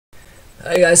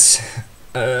Hi guys,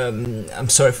 I'm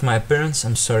sorry for my appearance.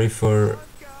 I'm sorry for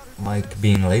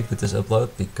being late with this upload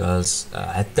because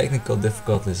I had technical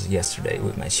difficulties yesterday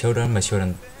with my showdown. My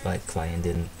showdown client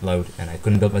didn't load and I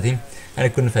couldn't build my team and I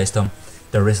couldn't face Tom.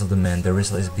 The Rizzle the man, the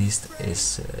Rizzle is beast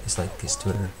is like his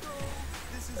Twitter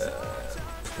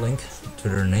link,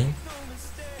 Twitter name.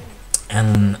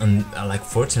 And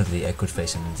fortunately I could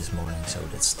face him this morning, so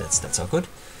that's all good.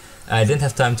 I didn't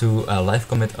have time to live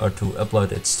commit or to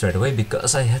upload it straight away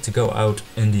because I had to go out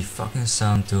in the fucking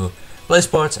sun to play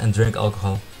sports and drink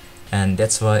alcohol, and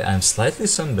that's why I'm slightly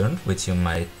sunburned, which you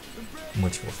will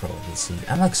probably see.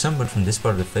 I'm like sunburned from this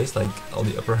part of the face, like all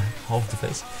the upper half of the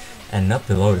face, and not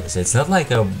below this. It's not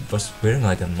like I was wearing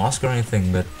like a mask or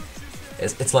anything, but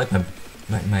it's like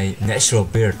my natural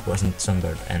beard wasn't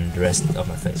sunburned and the rest of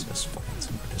my face was fucking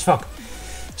sunburned as fuck.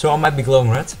 So I might be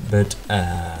glowing red, but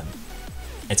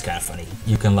it's kind of funny.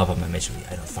 You can laugh at my misery.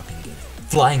 I don't fucking give it.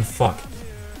 Flying fuck.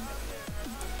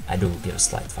 I do give a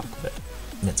slight fuck, but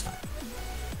that's fine.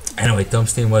 Anyway,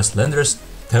 Tom's team was Landers,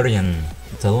 Therian,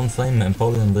 Talonflame,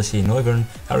 Empoleon, Blissey, Noivern,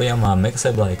 Hariyama,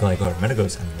 Megasableye, Gligar,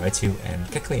 Metagross, and Raichu, and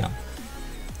Kecleon.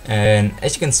 And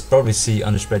as you can probably see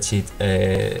on the spreadsheet,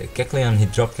 Kecleon, he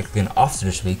dropped Kecleon after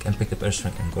this week and picked up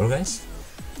Ursaring and Gourgeist.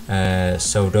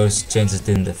 So those changes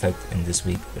didn't affect in this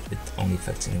week, but it only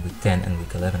affects in week 10 and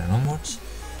week 11 and onwards.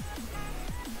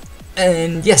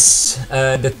 And yes,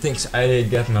 the things I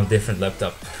got my different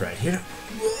laptop right here.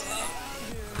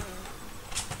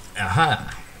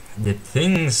 Aha!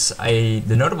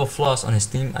 The notable flaws on his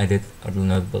team I did, or the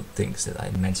notable things that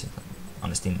I mentioned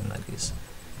on his team, like this.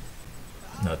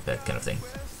 Not that kind of thing.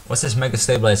 What's this Mega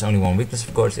Stabilize is only one weakness,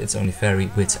 of course, it's only Fairy,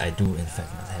 which I do in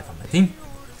fact not have on my team.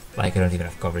 Like I don't even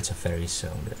have coverage of Fairies, so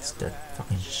that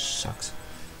fucking sucks.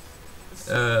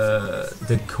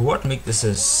 The quad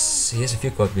weaknesses, he has a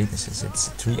few quad weaknesses. It's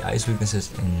 3 ice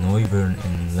weaknesses in Noivern,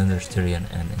 in Landers, Therian,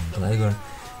 and in Gligar.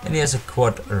 And he has a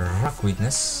quad rock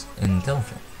weakness in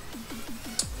Talonflame.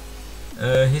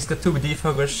 He's got 2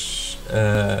 defoggers,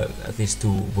 at least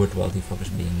 2 worthwhile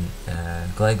defoggers, being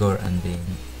Gligar and being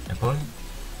Empoleon.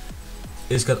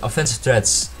 He's got offensive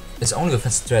threats. It's only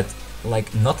offensive threat,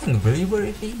 like nothing really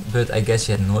worried me, but I guess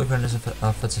he had Noivern as an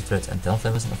offensive threat and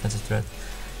Talonflame was an offensive threat.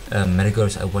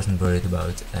 Metagross I wasn't worried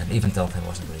about, and even Talonflame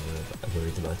wasn't really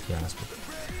worried about, to be honest. But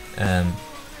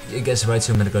I guess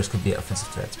Raichu and Metagross could be offensive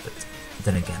threats, but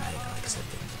then again, like I said,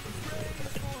 didn't really worry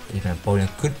about them. Even Empoleon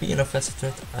could be an offensive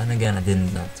threat, and again, I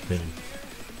did not really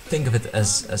think of it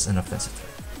as an offensive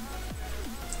threat.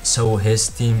 So his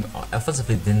team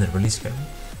offensively didn't really scare me.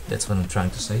 That's what I'm trying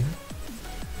to say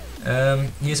here.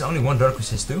 He has only 1 Dark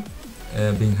Resist too,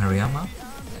 being Hariyama.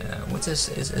 Which is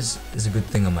a good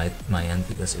thing on my end,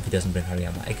 because if he doesn't bring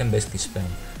Hariyama, I can basically spam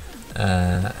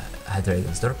Hydrate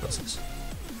and Dark Pulses.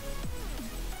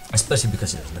 Especially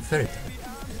because he doesn't have Fairy type,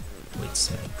 which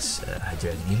makes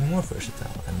Hydrating even more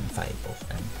versatile and viable.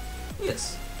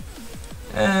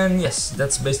 And yes,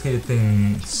 that's basically the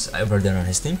things I've ever done on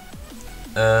his team.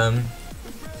 The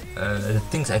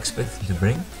things I expected him to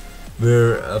bring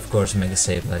were, of course, Mega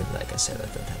Save. Like I said, I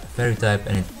don't have a Fairy type,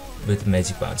 and with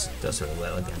Magic Bounce it does really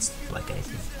well against like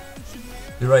anything.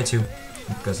 The Raichu,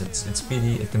 because it's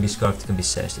speedy, it can be Scarfed, it can be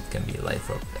Sashed, it can be Life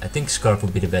Rock. I think Scarf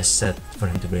would be the best set for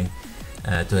him to bring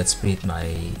to add speed,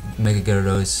 my Mega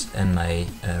Gyarados and my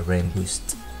Rain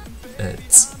Boost,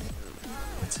 what's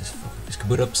his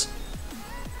Kabutops,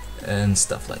 and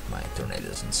stuff like my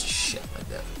Tornadoes and shit like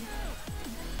that.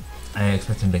 I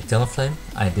expect him to bring Talonflame.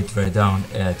 I did write down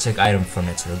check item for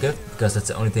Natural Gift, because that's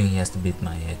the only thing he has to beat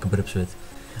my Kabutops with.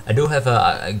 I do have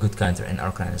a good counter in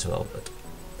Arcanine as well, but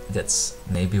that's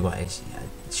maybe why I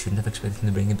shouldn't have expected him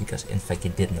to bring it, because in fact he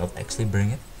did not actually bring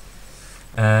it.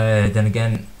 Then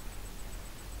again,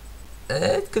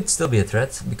 it could still be a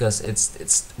threat, because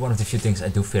it's one of the few things I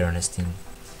do fear on his team.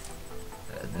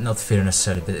 Not fear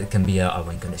necessarily, but it can be a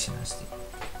win condition on his team.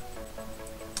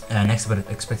 Next, I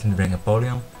expect him to bring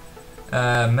Empoleon,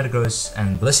 Metagross,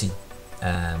 and Blissey.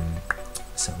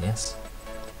 So yes.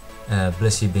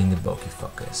 Blissey being the bulky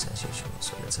fuck as usual,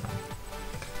 so that's around.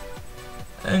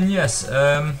 And yes,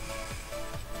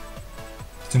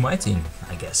 to my team,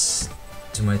 I guess.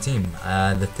 To my team,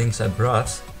 the things I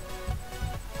brought.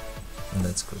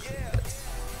 Let's quickly get.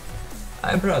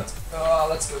 I brought.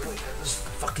 Let's quickly get this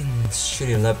fucking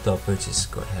shitty laptop, which is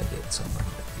quite heavy at some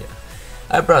point. But yeah,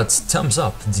 I brought Thumbs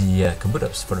Up, the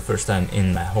Kabutops, for the first time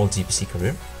in my whole GPC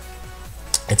career.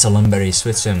 It's a Lumberry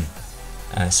Switch Sim.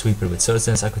 Sweeper with Soda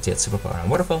Stance, Aqua Jet, Superpower,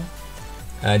 and Waterfall.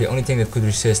 The only thing that could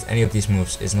resist any of these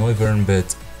moves is Noivern,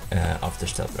 but after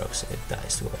Stealth Rocks it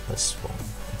dies to a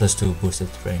 +2 boosted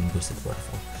Rain, boosted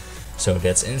Waterfall. So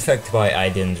that's in fact why I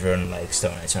didn't run like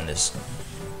Stone Age on this.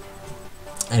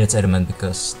 And it's adamant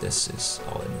because this is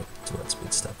all I need to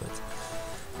outspeed stuff with.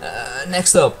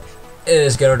 Next up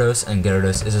is Gyarados, and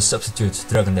Gyarados is a substitute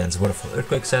Dragon Dance Waterfall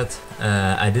Earthquake set.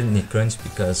 I didn't need Crunch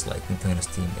because like Nintendo's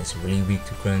team is really weak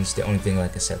to Crunch. The only thing,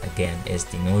 like I said again, is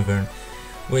the Noivern,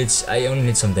 which I only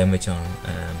need some damage on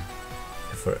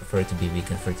for it to be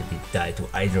weak and for it to be die to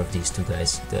either of these two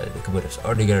guys, the Kabutops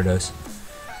or the Gyarados.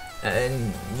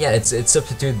 And yeah, it's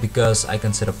substitute because I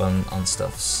can set up on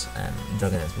stuffs, and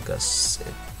Dragon Dance because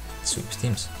it sweeps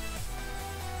teams.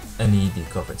 And the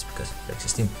coverage because it breaks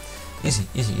his team. Easy,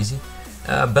 easy, easy.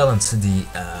 Balance the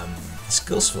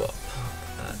skill swap.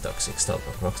 Toxic, Stealth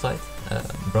Rock, Rock Slide,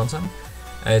 Bronzong.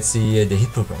 It's the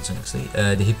Heatproof Bronzong actually.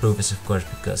 The Heatproof is of course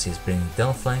because he's bringing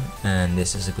Talonflame, and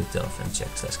this is a good Talonflame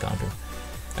check / counter.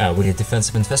 With a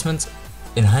defensive investment,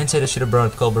 in hindsight I should have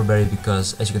brought Cambuur Berry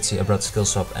because as you can see I brought skill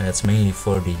swap, and that's mainly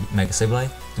for the Mega Sableye.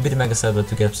 To beat the Mega Sableye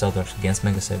to get Stealth Rocks against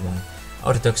Mega Sableye.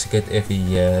 Auto-toxicate if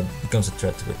he becomes a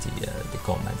threat with the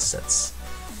command sets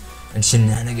and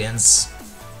shenanigans.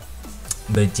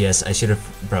 But yes, I should have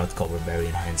brought Cambuur Berry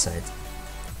in hindsight.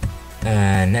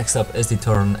 Next up is the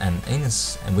Torn and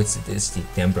Anus, and which is the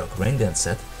Dambrock Rain Dance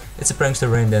set. It's a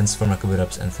prankster Rain Dance for my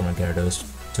Kabutops and for my Gyarados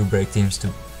to break teams, to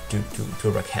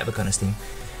wreak havoc on his team.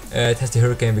 It has the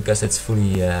Hurricane because it's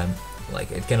fully like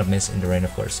it cannot miss in the rain,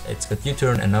 of course. It's got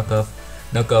U-turn and knockoff.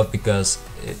 Knockoff because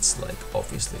it's like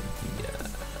obviously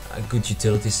a good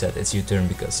utility set. It's U-turn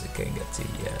because I can get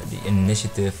the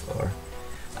initiative, or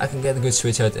I can get a good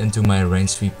switch out into my range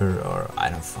sweeper, or I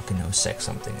don't fucking know, sack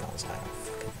something else. I don't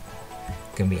fucking know.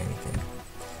 It can be anything.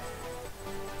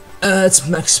 It's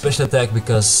max special attack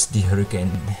because the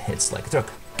Hurricane hits like a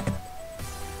truck.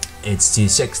 It's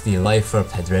G6, the Life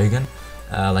Warped Hydreigon.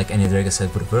 Like any Dragon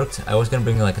set would have worked. I was gonna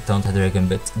bring like a Taunt Hydreigon,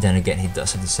 but then again he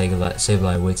does have the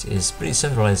Sableye, which is pretty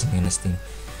centralizing in his team.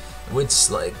 Which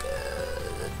like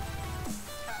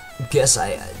guess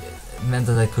I meant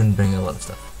that I couldn't bring a lot of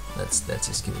stuff. Let's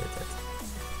just keep it at that.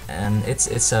 And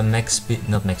it's a max speed,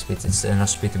 not max speed. It's enough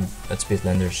speed to outspeed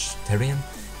Lander's Terrian.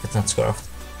 It's not Scarfed.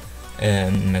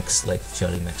 And max like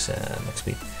Jolly max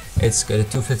speed. It's got a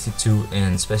 252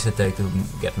 in special attack to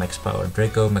get max power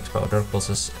Draco, max power Dark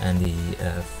Pulses, and the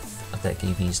attack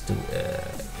EVs to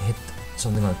hit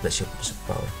something like Bless Shield with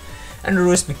power. And the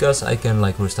roost because I can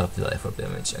like roost up the life orb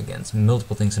damage against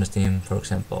multiple things in his team, for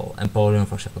example Empoleon,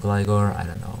 for example Gligar, I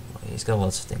don't know. He's got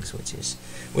lots of things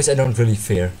which I don't really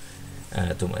fear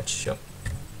too much. So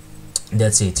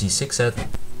that's a T6 set.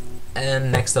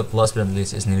 And next up, last but not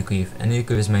least, is Nidoqueen. And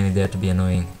Nidoqueen is mainly there to be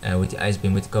annoying with the Ice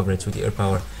Beam, with the coverage, with the Earth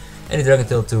Power, and the Dragon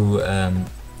Tail to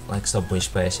like stop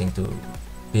Wish Passing, to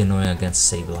be annoying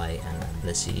against Sableye and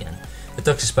Blissey, and the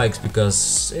Toxic Spikes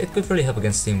because it could really help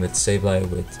against team with Sableye,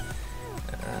 with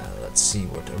let's see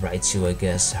what Raichu, I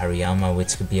guess, Hariyama,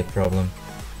 which could be a problem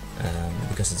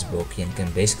because it's bulky and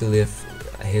can basically live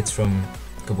hits from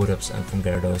Kabutops and from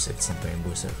Gyarados if it's not Brain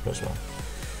Booster as well.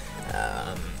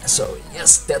 So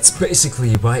yes, that's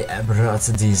basically why I brought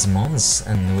these mons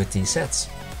and with these sets.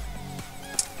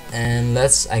 And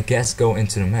let's, I guess, go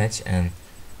into the match and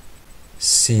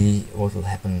see what will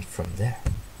happen from there.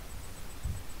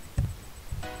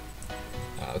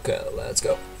 Okay, let's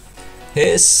go.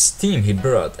 His team he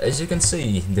brought, as you can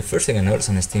see, the first thing I noticed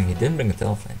on his team, he didn't bring a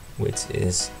Talonflame, which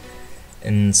is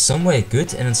in some way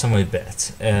good and in some way bad.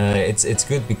 It's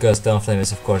good because Talonflame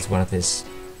is of course one of his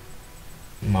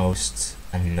most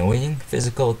annoying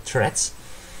physical threats.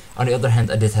 On the other hand,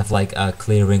 I did have like a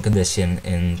clear win condition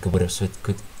in Kabutops, so it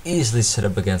could easily set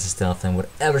up against his Talonflame,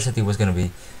 whatever set he was gonna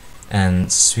be,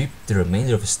 and sweep the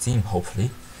remainder of his team, hopefully.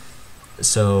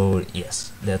 So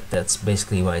yes, that's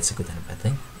basically why it's a good and a bad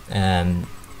thing.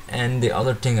 And the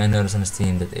other thing I noticed on his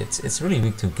team, that it's really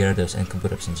weak to Gyarados and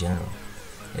Kabutops in general.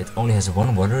 It only has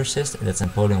one water resist, and that's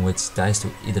Empoleon, which dies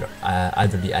to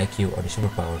either the IQ or the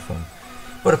superpower from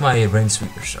one of my range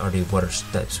sweepers, or the water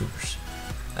type sweepers.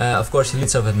 Of course, he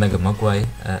leads off with Mega Mogwai,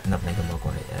 not Mega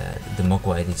Mogwai, the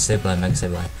Mogwai, the Sableye, Mega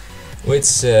Sableye,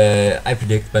 which I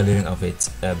predict by leading off with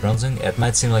Bronzong. It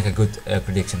might seem like a good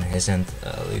prediction on his end,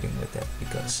 leading with that,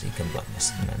 because he can block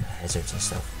hazards and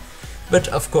stuff. But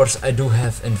of course, I do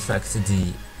have, in fact,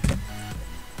 the...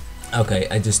 Okay,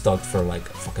 I just talked for like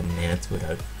a fucking minute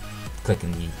without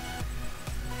clicking the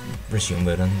resume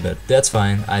button, but that's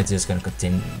fine. I'm just gonna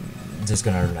continue, just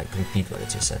gonna like repeat what I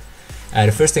just said.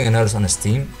 The first thing I noticed on his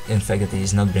team, in fact, that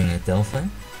he's not bringing a Talonflame,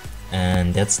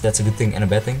 and that's a good thing and a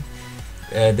bad thing.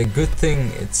 The good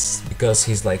thing, it's because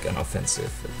he's like an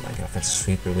offensive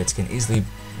sweeper, which can easily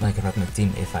like wreck my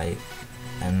team if I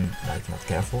am like not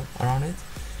careful around it.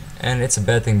 And it's a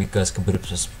bad thing because Cambuur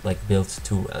was like built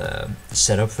to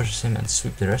set up versus him and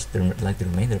sweep the rest, like the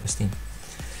remainder of his team.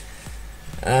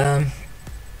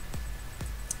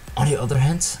 On the other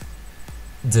hand,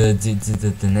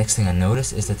 the next thing I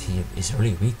noticed is that he is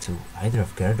really weak to either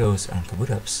of Gyarados and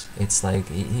Kabutops. It's like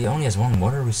he only has one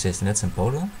water resist, and that's in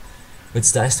Polo,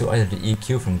 which dies to either the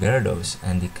EQ from Gyarados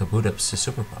and the Kabutops'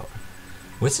 superpower,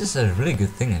 which is a really good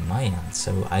thing in my end.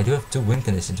 So I do have two win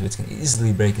conditions which can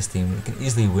easily break his team, he can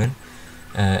easily win,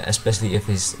 especially if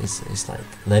he's like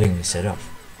letting me set up.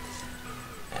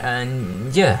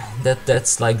 And yeah,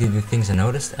 that's like the things I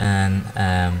noticed. And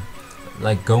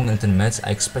like going into the match,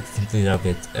 I expected him to lead up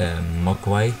with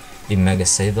Mogwai, the Mega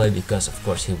Sableye, because of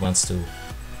course he wants to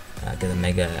get a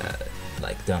Mega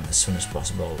like done as soon as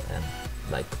possible and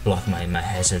like block my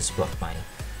hazards, block my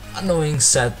annoying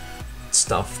sad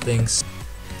stuff things.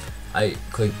 I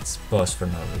clicked pause for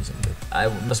no reason, but I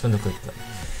must want to click play.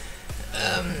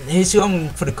 He's going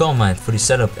for the Calm Mind for the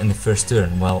setup in the first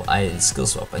turn, while I skill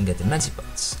swap and get the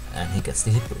Mansipods, and he gets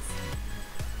the Heat Proof.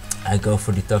 I go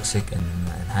for the Toxic in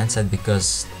hindsight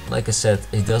because, like I said,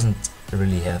 he doesn't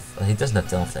have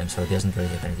Talonflame, so he doesn't really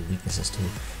have any weaknesses to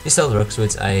his Stealth Rocks,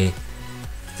 which I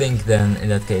think then in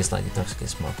that case like the Toxic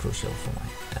is more crucial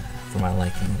for my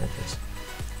liking in that case.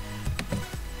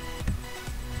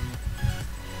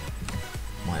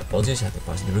 My apologies, I have to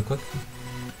pause it real quick.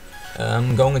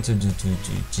 I'm going into the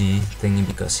G thingy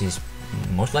because he's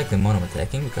most likely mono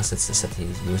attacking, because it's the set he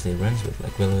usually runs with,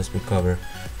 like Willows, Recover,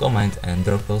 Calm Mind and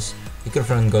Drop Pulse. He could have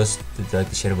run Ghost to like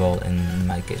the Shadow Ball in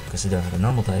my case because he don't have a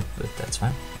normal type, but that's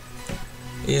fine.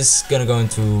 He's gonna go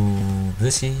into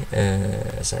Blissey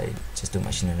as I just do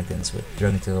my shenanigans with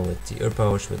Dragon Tail, with the Earth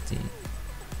Powers, with the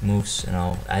moves and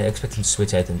all. I expect him to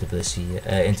switch out into Blissey,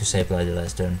 into Sableye the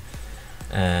last turn.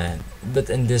 But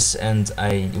in this end,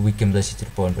 I weaken Blissey to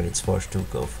the point where it's forced to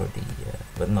go for the,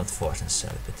 but not forced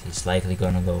necessarily, but he's likely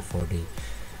gonna go for the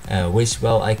Wish.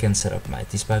 Well, I can set up my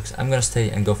T-Spikes. I'm gonna stay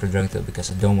and go for the Dragon Tail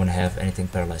because I don't want to have anything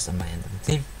paralyzed on my end of the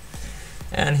team.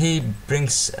 And he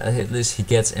brings, at least he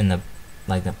gets in a,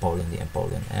 like Napoleon, the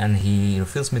Empoleon, and he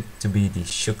reveals me to be the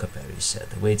Shuka Berry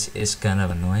set, which is kind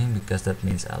of annoying because that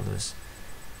means I'll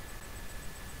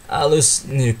lose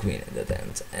Nidoqueen at that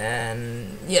end.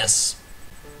 And yes,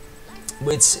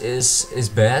 which is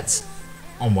bad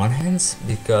on one hand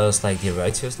because like the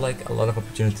right shows like a lot of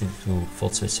opportunity to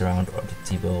Volt Switch around or to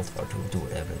T-Bolt or to do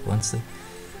whatever it wants to.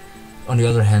 On the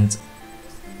other hand,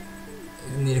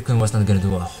 Nidoqueen was not gonna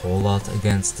do a whole lot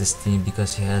against this team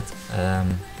because he had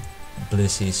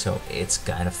Blissey, so it's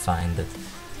kind of fine, but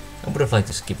I would have liked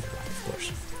to skip it around, of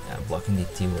course, blocking the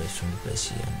T-Waves from the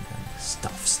Blissey and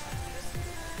stuffs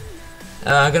like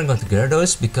that. I'm gonna go to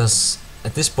Gyarados because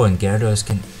at this point Gyarados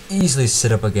can easily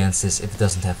sit up against this if it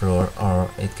doesn't have Roar, or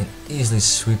it can easily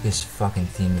sweep his fucking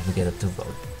team if we get a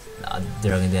 2-vote.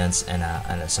 Dragon Dance and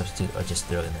a substitute, or just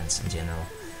Dragon Dance in general.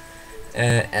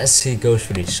 As he goes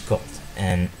for the Scald,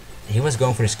 and he was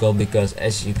going for the Scald because,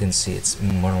 as you can see, it's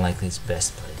more than likely his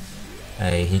best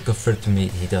play. He confirmed to me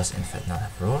he does in fact not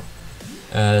have Roar,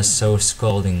 so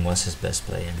Scalding was his best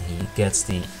play, and he gets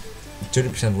the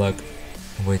 30% luck,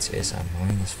 which is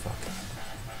annoying as fuck.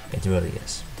 It really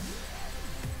is.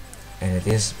 And it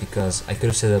is because I could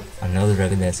have set up another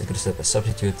Dragon Dance, I could have set up a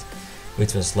substitute,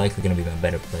 which was likely going to be my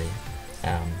better play.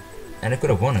 And I could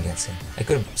have won against him. I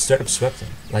could have straight up swept him.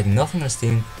 Like nothing on his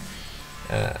team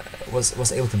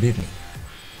was able to beat me.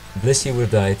 Blissey would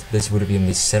have died, Blissey would have been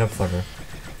the setup fodder.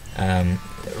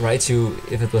 Raichu,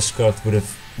 if it was scarfed, would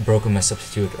have broken my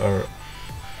substitute, or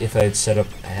if I had set up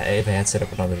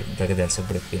another Dragon Dance, I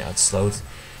would have been outslowed.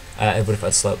 I would have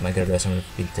outslowed my Gyarados and would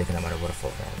have been taken out by the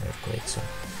Waterfall or Earthquake.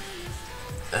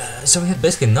 So he had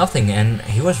basically nothing, and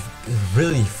he was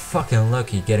really fucking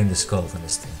lucky getting the Scald on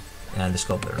this thing, and the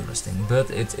Scald Bear on this thing.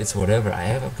 But it's whatever.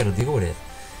 I've got to deal with it.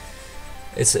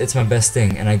 It's my best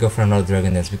thing, and I go for another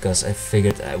Dragon Dance because I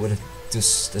figured I would have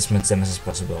just as much damage as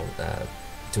possible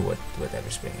to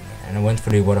whatever's bringing me. And I went for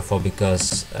the Waterfall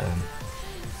because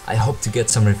I hope to get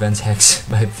some revenge hacks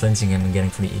by flinching him and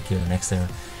getting for the EQ in the next turn.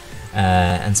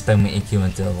 And spam my EQ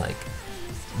until like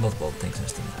multiple things on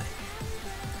his team die.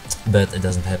 But it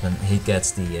doesn't happen. He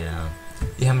gets the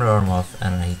Hammer Arm off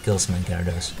and he kills my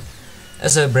Gyarados.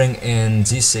 As I bring in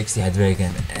G6, the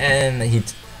Hydreigon, and he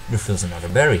reveals another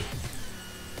berry.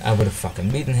 I would have fucking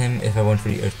beaten him if I went for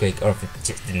the Earthquake, or if it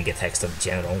just didn't get hexed in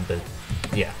general, but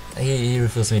yeah. He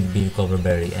reveals me to be the Culver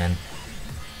Berry, and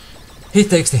he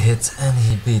takes the hit and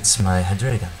he beats my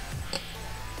Hydreigon.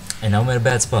 And now I'm in a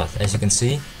bad spot, as you can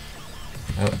see.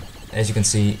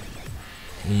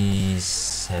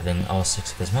 He's having all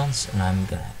 6 of his months, and I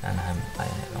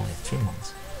only have 3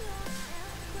 months.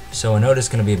 So I know there's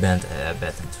gonna be a bad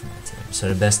turn for my team. So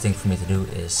the best thing for me to do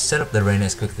is set up the rain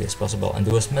as quickly as possible and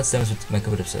do as much damage with my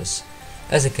Kabutops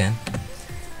as I can.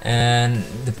 And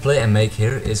the play I make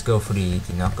here is go for the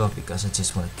knockoff because I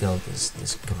just want to kill this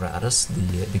Gratus,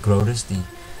 the Grotus,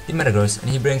 the Metagross, and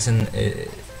he brings in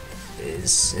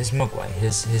his Mogwai,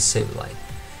 his Sableye,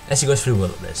 as he goes through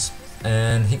Will-O-Wisp.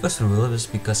 And he goes through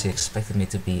Will-O-Wisp because he expected me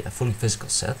to be a fully physical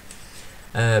set.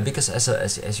 Because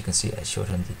as you can see, I showed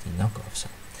him the knockoff, so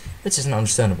which is an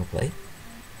understandable play,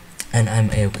 and I'm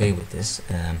a-okay with this.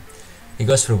 He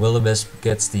goes through Will-O-Wisp,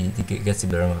 gets the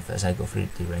Behemoth as I go through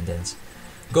the Rain Dance,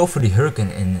 go for the Hurricane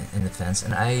in advance,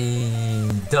 and I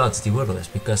dodge the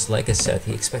Will-O-Wisp because, like I said,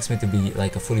 he expects me to be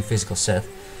like a fully physical set,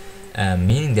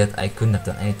 meaning that I couldn't have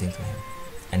done anything to him,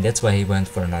 and that's why he went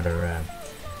for another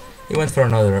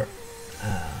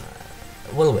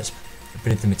Will-O-Wisp,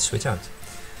 predicting me to switch out.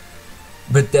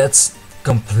 But that's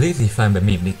completely fine by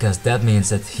me because that means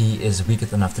that he is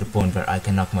weakened enough to the point where I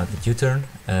can knock him out with U-turn.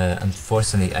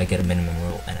 Unfortunately, I get a minimum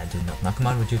roll and I do not knock him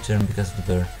out with U-turn because of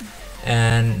the burn.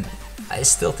 And I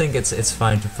still think it's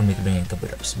fine for me to bring in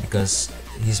Kabutops because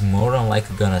he's more than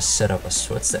likely gonna set up a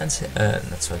Sword Stance,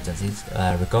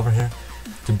 recover here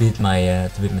to beat my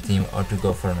team, or to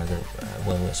go for another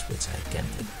Will-O-Wisp, which I can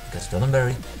take because of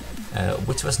Dollenberry,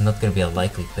 which was not gonna be a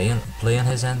likely play on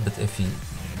his end, but if he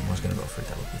was gonna go for it,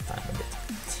 that would be fine with it.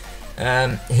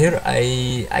 Here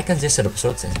I can just set up a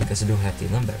Sword Stance because I do have the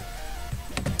Lumberry,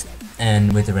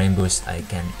 and with the Rain Boost I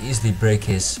can easily break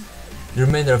the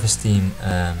remainder of his team.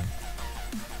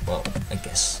 Well, I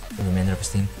guess the remainder of his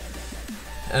team.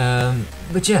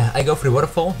 But yeah, I go for the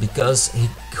Waterfall because he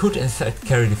could in fact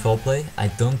carry the fall play. I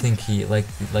don't think he, like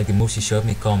the moves he showed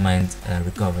me, Calm Mind,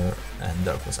 Recover, and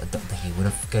Dark Pulse, I don't think he would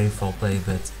have carried fall play,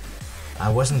 but I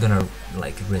wasn't gonna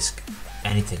like risk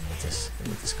anything with this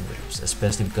Kabutops,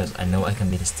 especially because I know I can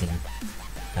beat this team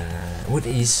with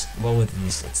ease. Well, with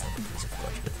ease, it's not with ease of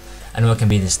course, but I know I can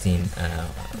beat this team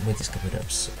with this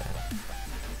Kabutops,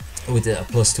 with a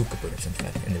 +2 Kabutops in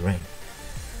fact in the rain.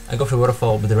 I go for the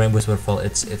Waterfall, but the Rain Boost Waterfall,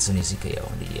 it's an easy KO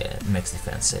on the max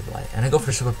defense Sableye, and I go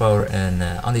for the Superpower and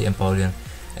on the Empoleon,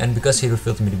 and because he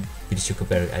revealed to me to be the Sugar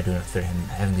Berry, I do not fear him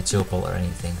having the Chill Pull or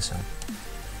anything. So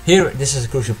here, this is a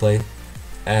crucial play.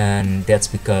 And that's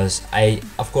because I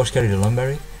of course carry the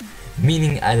Lumberry,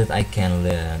 meaning that I can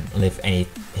live any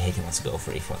hit he wants to go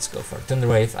for. If he wants to go for Thunder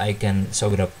Wave, I can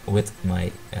soak it up with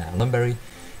my Lumberry.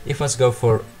 If he wants to go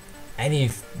for any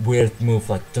weird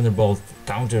move like Thunderbolt,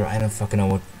 counter, I don't fucking know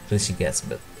what this he gets,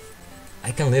 but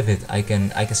I can live it. I can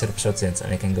set up Sword Stance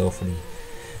and I can go for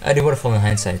the Waterfall in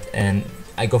hindsight, and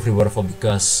I go for the Waterfall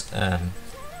because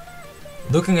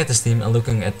looking at this team and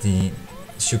looking at the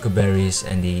Sugar Berries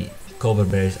and the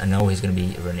Colbert Berries, I know he's gonna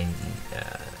be running the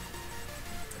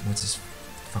what's his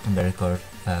fucking berry called?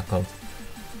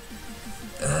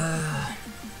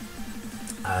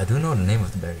 I do know the name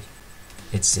of the berry.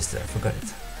 It's just I forgot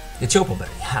it. The Chople Berry.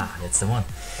 Ha, that's the one.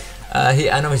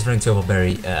 I know he's running Chople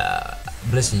Berry,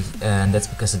 Blissey, and that's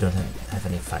because I don't have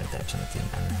any fighting types on the team,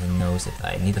 and he knows that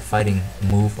I need a fighting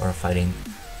move or a fighting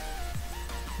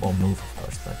move of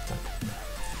course, but yeah.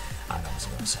 I don't know what I was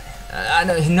gonna say. I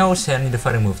know he knows I need a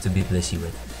fighting move to beat Blissey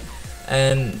with,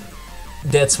 and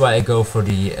that's why I go for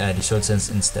the Sword Stance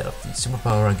instead of the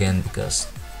Superpower again, because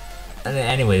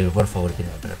anyway Waterfall would have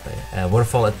been a better play.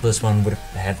 Waterfall at +1 would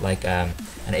have had like an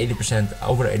 80%,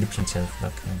 over 80% chance of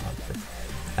knocking him out, but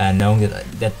knowing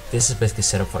that this is basically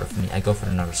set up for me, I go for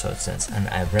another Sword Stance and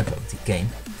I wrap up the game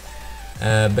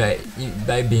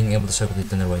by being able to circle the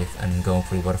Thunder Wave and going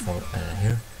for the Waterfall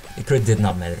here. The crit did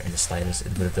not matter in the slightest.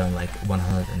 It would have done like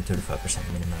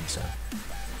 135% minimum, so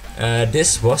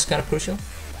this was kind of crucial.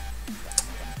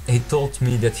 He told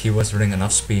me that he was running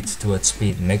enough speed to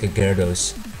outspeed Mega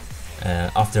Gyarados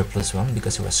after +1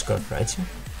 because he was Scarf Raichu.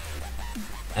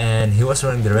 And he was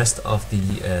running the rest of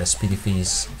the speedy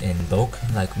Vs in bulk,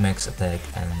 like max attack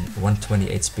and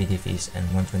 128 speedy Vs and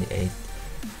 128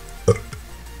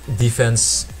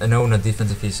 defense, no, not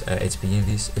defensive Vs, HP in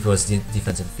Vs. If it was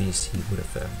defensive Vs, he would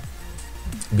have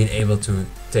been able to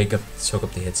soak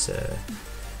up the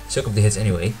hits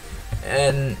anyway.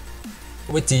 And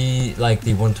with the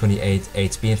 128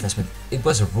 HP investment, it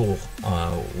was a roll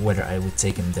whether I would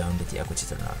take him down with the Aqua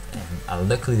Jet or not. And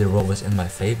luckily the roll was in my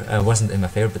favor. Wasn't in my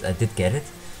favor, but I did get it,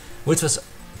 which was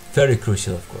very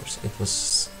crucial. Of course, it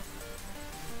was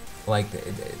like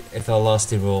if I lost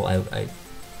the roll, I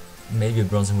maybe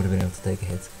Bronson would have been able to take a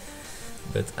hit,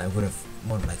 but I would have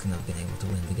more likely not been able to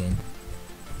win the game.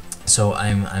 So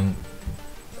I'm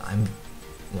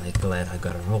like glad I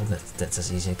got a roll. That's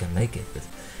as easy as I can make it. But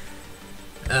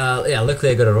Yeah,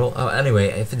 luckily I got a roll. Oh, anyway,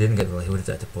 if I didn't get a roll, he would have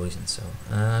died to poison, so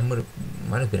I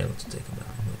might have been able to take him down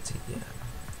with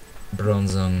the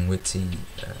Bronzong, with the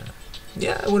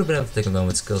yeah, I would have been able to take him down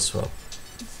with skill swap.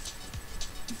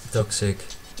 Toxic.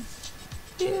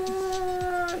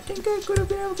 Yeah, I think I could have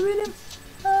been able to beat him.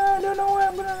 I don't know why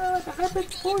I'm gonna like a hybrid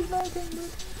poison or anything,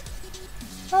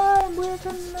 but I'm weird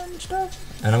and stuff.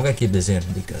 And I'm gonna keep this in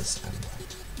because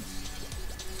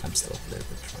I'm still a little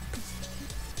bit drunk.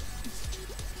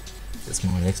 That's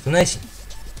my only explanation.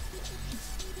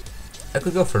 I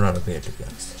could go for another beer, to be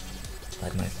honest.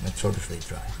 Like my throat is really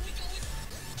dry.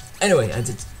 Anyway, I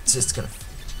did just kind of.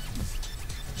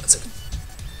 That's it.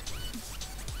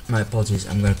 My apologies.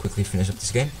 I'm gonna quickly finish up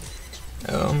this game.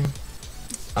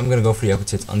 I'm gonna go for the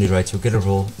Akujet on the right to get a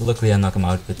roll. Luckily, I knock him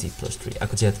out with the +3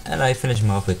 Akujet, and I finish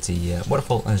him off with the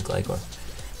Waterfall and his Glycor,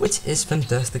 which is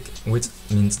fantastic. Which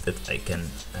means that I can.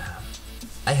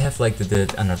 I have like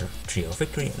another trio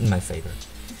victory in my favor,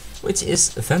 which is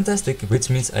fantastic. Which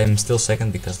means I'm still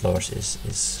second because Lars is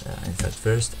in fact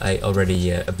first. I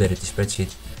already updated the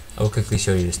spreadsheet. I will quickly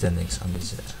show you the standings on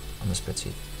this on the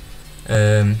spreadsheet.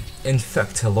 In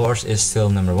fact, Lars is still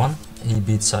number 1. He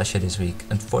beat Sasha this week.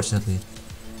 Unfortunately,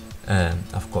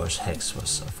 of course, Hex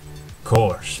was of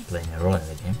course playing a role in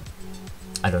the game.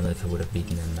 I don't know if he would have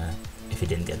beaten him if he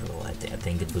didn't get a role. I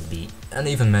think it would be an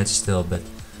even match still, but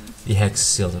the Hex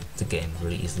sealed up the game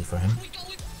really easily for him.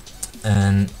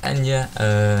 And yeah,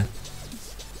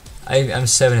 I'm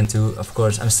 7-2. Of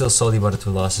course, I'm still salty about the 2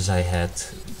 losses I had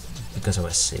because I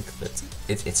was sick, but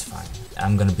it's fine.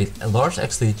 I'm gonna beat Lars.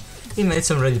 Actually, he made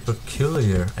some really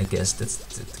peculiar, I guess that's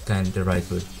kind of the right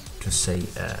word to say,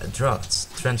 drafts,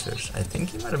 transfers. I think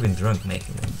he might have been drunk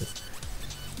making them, but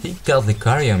he got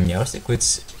Lucario and Meowstic,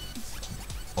 which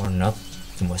are not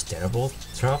the most terrible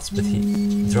drafts, but he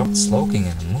dropped Slowking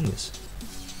and Amoonguss.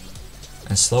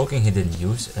 And Slowking he didn't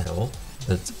use at all,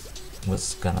 but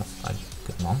was kind of a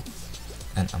good mom.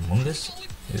 And Amoonguss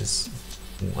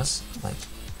was like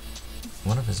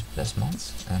one of his best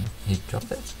mons, and he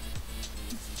dropped it.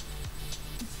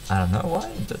 I don't know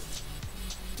why, but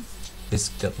he's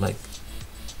got like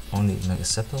only Mega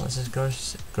Sepal as his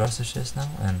Grosses is now,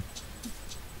 and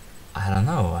I don't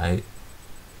know, I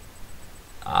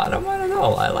don't mind at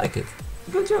all. I like it.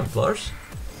 Good job, Lars.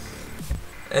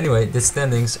 Anyway, the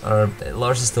standings are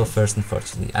Lars is still first,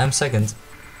 unfortunately. I'm second.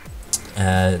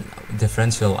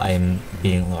 Differential I'm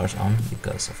beating Lars on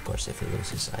because of course if he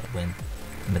loses I win.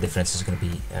 My difference is going to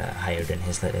be higher than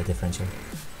his differential.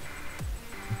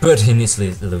 But he needs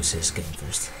to lose his game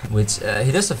first, which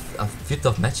he does have a few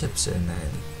tough matchups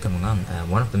coming on.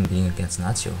 One of them being against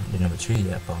Nacho, the number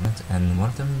 3 opponent, and one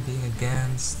of them being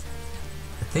against,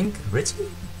 I think, Richie?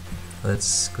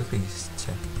 Let's quickly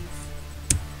check.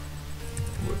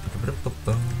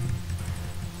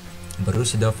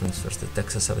 Borussia Dortmund versus the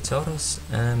Texas Sabotaurus,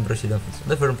 and Borussia Dortmund,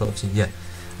 Liverpool FC, yeah,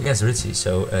 against Richie.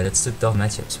 So that's 2 tough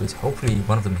matchups, which hopefully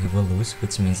one of them he will lose,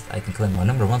 which means that I can claim my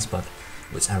number 1 spot,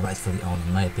 which I rightfully own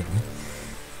in my opinion.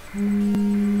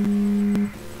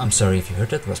 I'm sorry if you heard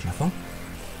that, it was my phone.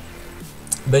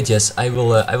 But yes, I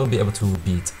will be able to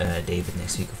beat David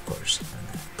next week, of course,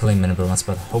 and claim my number 1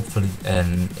 spot hopefully,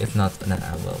 and if not, then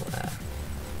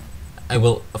I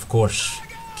will of course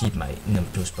keep my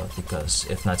number 2 spot, because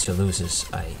if Nacho loses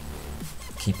I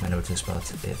keep my number 2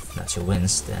 spot. If Nacho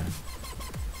wins, then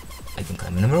I can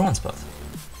claim my number 1 spot.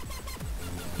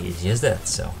 Easy as that.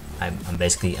 So I'm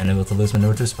basically unable to lose my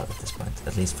number 2 spot at this point,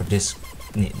 at least for this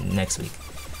next week.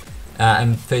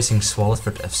 I'm facing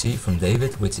Swallowford FC from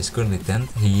David, which is currently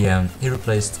 10th. He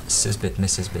replaced Sisbit,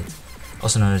 Miss Sisbit,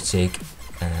 also known as Jake,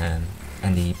 and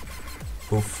the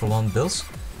Buffalo Bills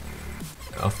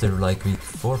after like week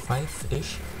 4 or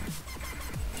 5-ish,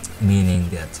 meaning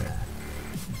that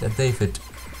that David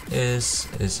he's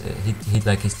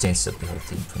changed up the whole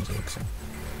team from Jake. So.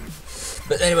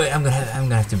 But anyway, I'm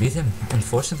gonna have to beat him.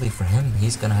 Unfortunately for him,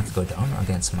 he's gonna have to go down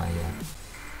against my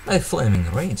my Flaming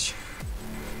Rage.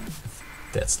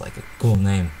 That's like a cool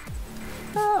name.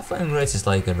 Flaming Rage is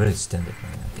like a really standard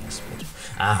name, I guess. But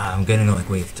I'm getting like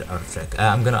way out of track.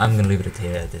 I'm gonna leave it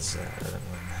here. This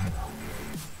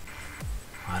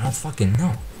I don't fucking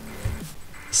know.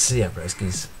 See ya,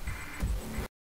 Breskies.